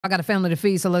I got a family to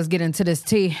feed, so let's get into this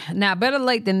tea. Now, better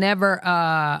late than never.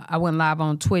 I went live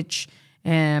on Twitch,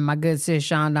 and my good sis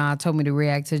Sean Don told me to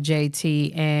react to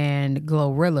JT and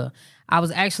Glorilla. I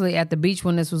was actually at the beach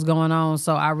when this was going on,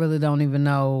 so I really don't even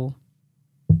know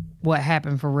what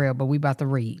happened for real, but we about to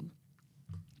read.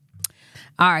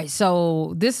 All right,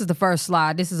 so this is the first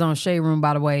slide. This is on Shade Room,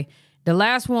 by the way. The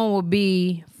last one will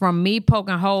be from me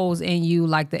poking holes in you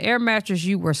like the air mattress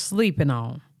you were sleeping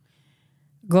on.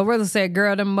 Glorilla said,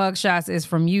 girl, them mugshots is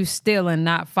from you stealing,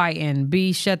 not fighting.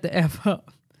 B, shut the F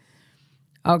up.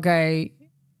 Okay.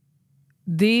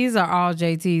 These are all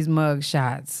JT's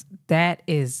mugshots. That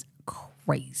is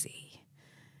crazy.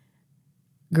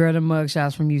 Girl, them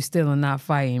mugshots from you stealing, not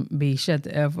fighting. B, shut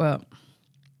the F up.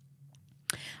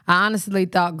 I honestly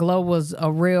thought Glo was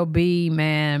a real B,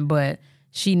 man, but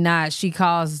she not. She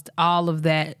caused all of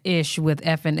that ish with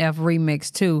F and F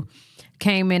remix too.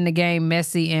 Came in the game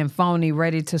messy and phony,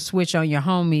 ready to switch on your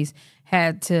homies.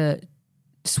 Had to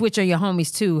switch on your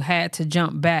homies too. Had to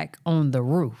jump back on the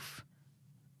roof.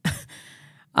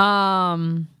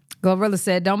 Glorilla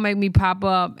said, don't make me pop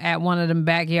up at one of them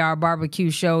backyard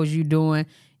barbecue shows you doing.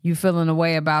 You feeling a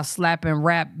way about slapping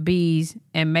rap bees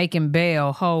and making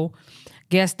bail, ho.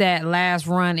 Guess that last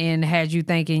run in had you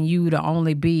thinking you the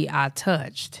only bee I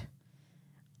touched.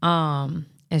 And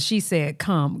she said,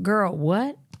 come. Girl,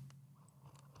 what?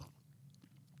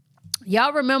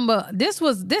 Y'all remember, this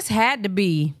had to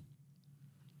be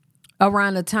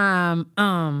around the time,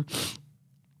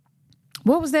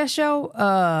 what was that show?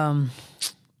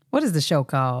 What is the show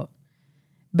called?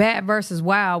 Bad versus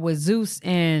Wild with Zeus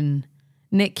and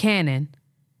Nick Cannon.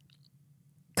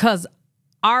 Because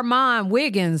Armand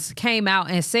Wiggins came out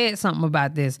and said something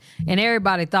about this, and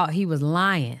everybody thought he was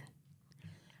lying.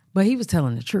 But he was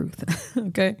telling the truth,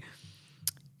 okay?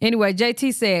 Anyway,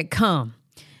 JT said, come.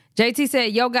 JT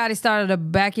said, Yo Gotti started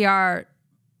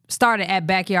at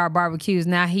backyard barbecues.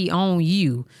 Now he own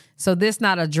you. So this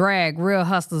not a drag. Real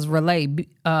hustlers relate,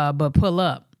 but pull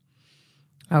up.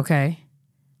 Okay.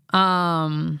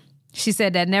 She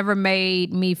said that never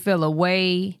made me feel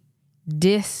away.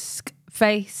 Disc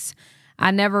face.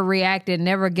 I never reacted,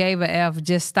 never gave a F.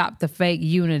 Just stop the fake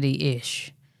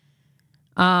unity-ish.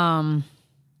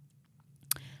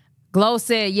 Glo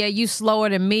said, yeah, you slower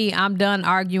than me. I'm done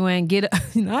arguing. Get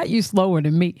up. Not you slower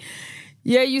than me.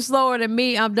 Yeah, you slower than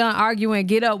me. I'm done arguing.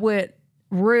 Get up with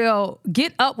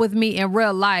me in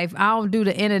real life. I don't do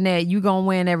the internet. You gonna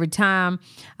win every time.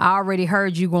 I already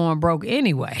heard you going broke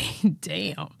anyway.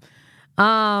 Damn.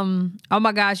 Oh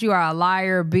my gosh, you are a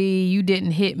liar, B. You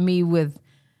didn't hit me with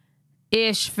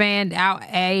ish fanned out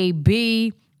A.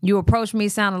 B. You approached me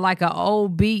sounding like an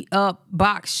old beat up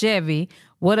box Chevy.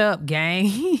 What up,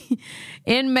 gang?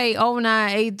 Inmate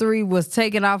 0983 was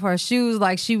taking off her shoes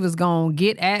like she was gonna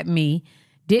get at me.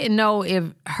 Didn't know if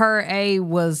her A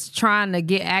was trying to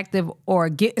get active or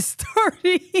get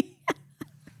sturdy.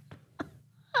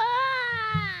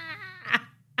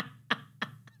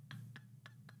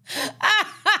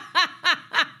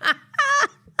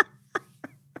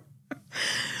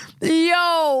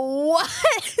 Yo, what?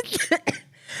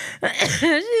 She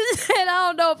said, I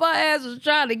don't know if her ass was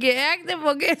trying to get active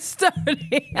or get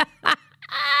sturdy.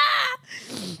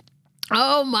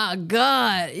 Oh, my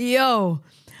God. Yo,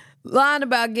 lying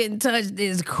about getting touched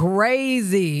is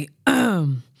crazy.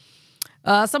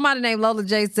 Somebody named Lola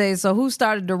J says, so who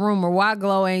started the rumor? Why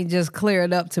Glo ain't just clear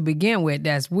it up to begin with?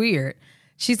 That's weird.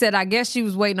 She said, I guess she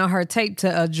was waiting on her tape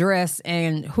to address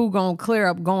and who gonna clear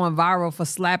up going viral for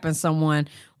slapping someone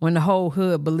when the whole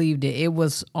hood believed it. It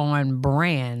was on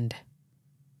brand.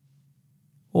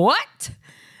 What?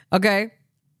 Okay.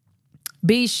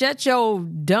 B, shut your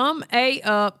dumb A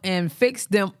up and fix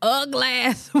them ugly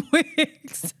ass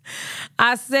wigs.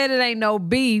 I said it ain't no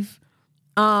beef.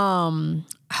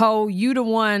 Ho, you the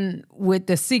one with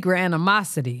the secret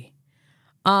animosity.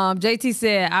 JT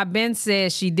said, I been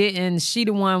said she didn't. She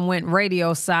the one went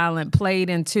radio silent, played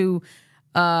into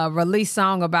release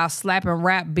song about slapping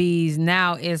rap bees.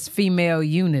 Now it's female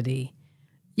unity.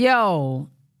 Yo,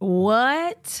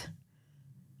 what?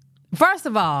 First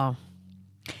of all,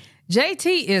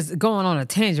 JT is going on a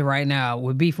tangent right now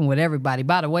with beefing with everybody.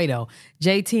 By the way, though,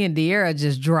 JT and De'Ara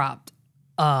just dropped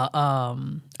a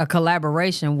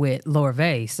collaboration with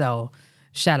Lorvay, so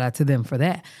shout out to them for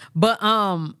that. But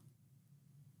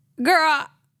girl,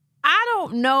 I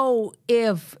don't know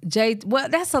if well,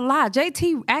 that's a lie.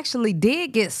 JT actually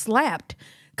did get slapped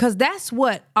because that's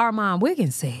what Armand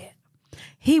Wiggins said.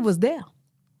 He was there.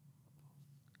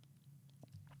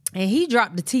 And he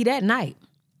dropped the tea that night.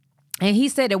 And he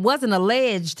said it wasn't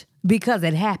alleged because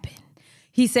it happened.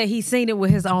 He said he seen it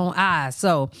with his own eyes.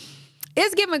 So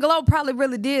It's giving Glow probably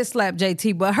really did slap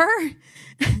JT, but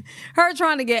her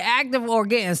trying to get active or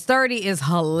getting sturdy is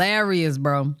hilarious,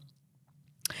 bro.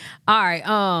 All right,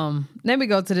 let me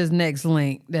go to this next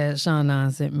link that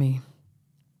Shaunan sent me.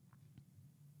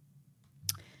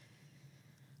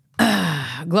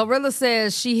 Glorilla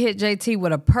says she hit JT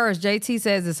with a purse. JT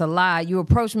says it's a lie. You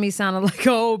approached me sounding like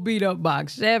an old beat up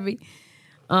box Chevy.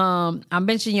 I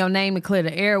mentioned your name to clear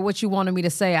the air. What you wanted me to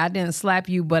say? I didn't slap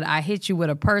you, but I hit you with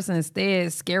a purse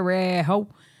instead. Scary ass hoe.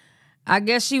 I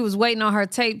guess she was waiting on her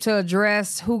tape to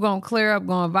address who gonna clear up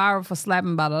going viral for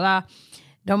slapping, blah, blah, blah.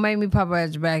 Don't make me pop up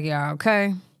at your backyard,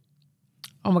 okay?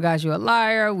 Oh my gosh, you a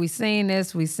liar. We seen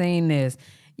this.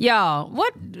 Y'all,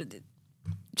 what do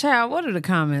the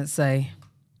comments say?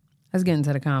 Let's get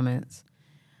into the comments.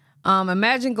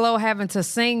 Imagine Glow having to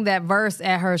sing that verse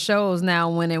at her shows now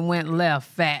when it went left.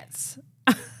 Fats.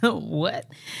 What?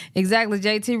 Exactly.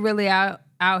 JT really out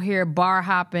here bar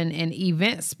hopping in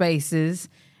event spaces.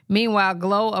 Meanwhile,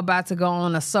 Glow about to go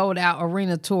on a sold out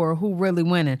arena tour. Who really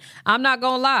winning? I'm not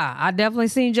gonna lie. I definitely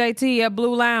seen JT at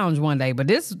Blue Lounge one day, but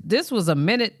this was a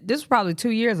minute. This was probably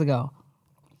 2 years ago.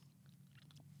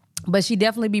 But she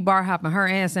definitely be bar hopping, her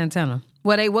and Santana.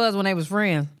 Well, they was when they was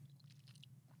friends.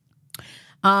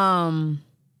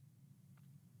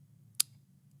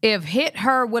 If hit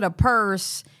her with a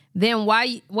purse, then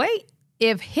why? Wait.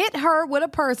 If hit her with a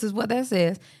purse is what that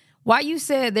says. Why you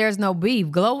said there's no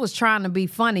beef? Glow was trying to be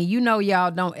funny. You know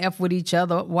y'all don't F with each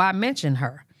other. Why mention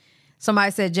her?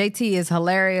 Somebody said JT is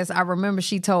hilarious. I remember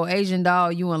she told Asian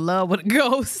doll you in love with a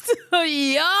ghost.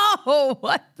 Yo,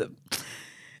 what the?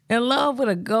 In love with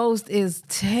a ghost is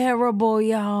terrible,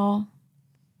 y'all.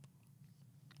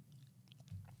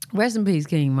 Rest in peace,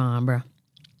 King Mon, bro.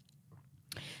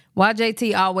 Why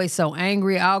JT always so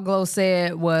angry? All Glow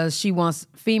said was she wants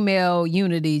female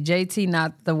unity. JT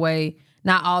not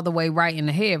all the way right in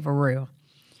the head for real.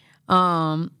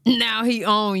 Now he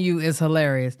own you is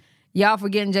hilarious. Y'all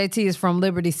forgetting JT is from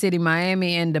Liberty City,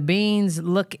 Miami, and the Beans.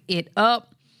 Look it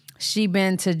up. She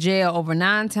been to jail over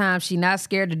 9 times. She not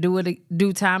scared to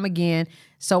do time again.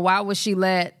 So why would she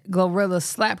let Glorilla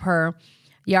slap her?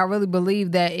 Y'all really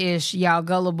believe that ish? Y'all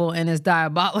gullible and it's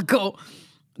diabolical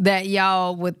that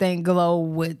y'all would think Glow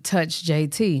would touch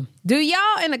JT. Do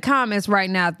y'all in the comments right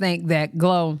now think that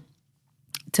Glow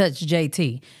touched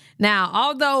JT? Now,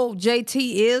 although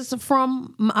JT is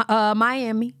from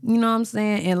Miami, you know what I'm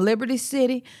saying, in Liberty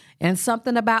City, and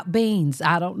something about beans,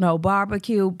 I don't know,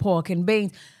 barbecue, pork, and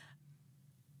beans.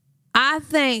 I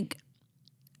think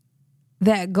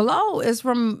that Glow is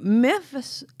from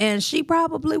Memphis, and she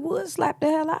probably would slap the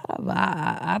hell out of her.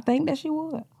 I think that she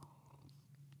would.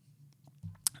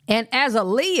 And as a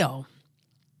Leo,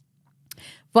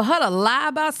 for her to lie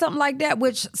about something like that,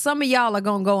 which some of y'all are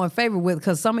going to go in favor with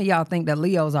because some of y'all think that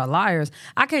Leos are liars.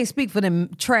 I can't speak for them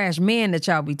trash men that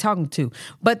y'all be talking to.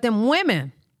 But them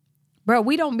women, bro,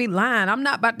 we don't be lying. I'm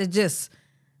not about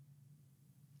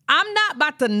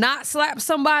to not slap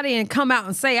somebody and come out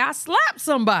and say I slapped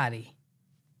somebody.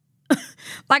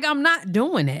 Like, I'm not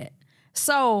doing it.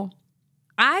 So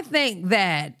I think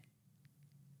that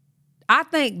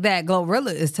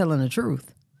Glorilla is telling the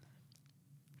truth.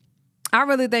 I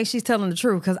really think she's telling the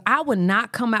truth because I would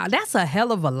not come out. That's a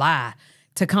hell of a lie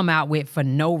to come out with for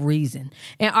no reason.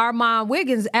 And Armand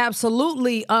Wiggins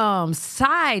absolutely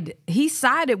sided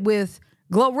with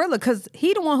Glorilla because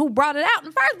he the one who brought it out in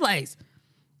the first place.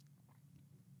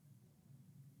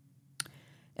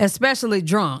 Especially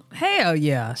drunk. Hell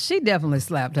yeah. She definitely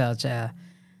slapped her child.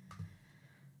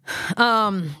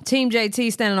 Team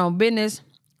JT standing on business.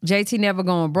 JT never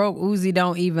going broke. Uzi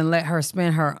don't even let her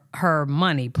spend her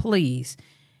money, please.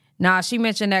 Nah, she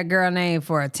mentioned that girl name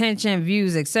for attention,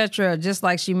 views, etc. Just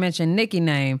like she mentioned Nicki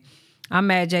name. I'm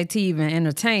mad JT even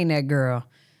entertained that girl.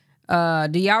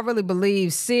 Do y'all really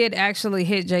believe Sid actually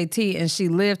hit JT and she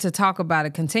lived to talk about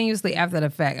it continuously after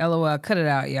the fact? LOL, cut it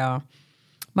out, y'all.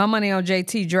 My money on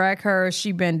JT, drag her.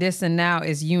 She been dissing, now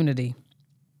it's unity.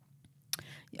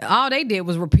 All they did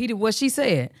was repeated what she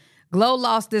said. Glow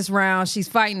lost this round. She's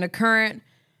fighting the current,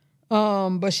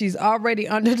 but she's already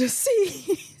under the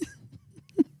sea.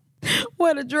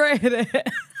 Where the dread at?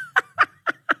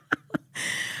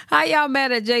 How y'all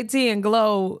mad at JT and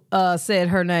Glow said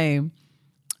her name?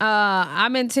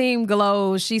 I'm in Team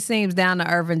Glow. She seems down to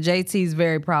earth, and JT's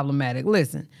very problematic.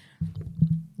 Listen,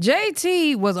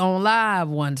 JT was on live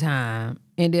one time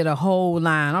and did a whole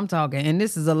line. I'm talking, and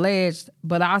this is alleged,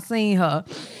 but I seen her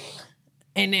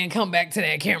and then come back to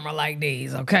that camera like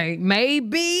these, okay?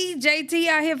 Maybe JT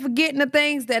out here forgetting the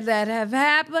things that have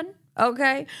happened,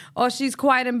 okay? Or she's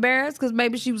quite embarrassed because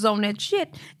maybe she was on that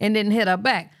shit and didn't hit her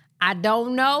back. I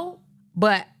don't know,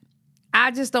 but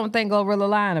I just don't think Glorilla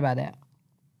lying about that.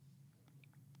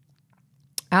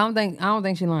 I don't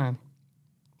think she lying.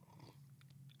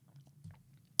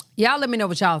 Y'all let me know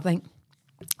what y'all think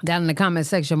down in the comment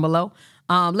section below.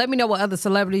 Let me know what other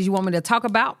celebrities you want me to talk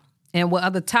about and what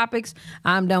other topics.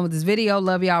 I'm done with this video.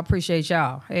 Love y'all. Appreciate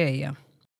y'all. Hey, yeah.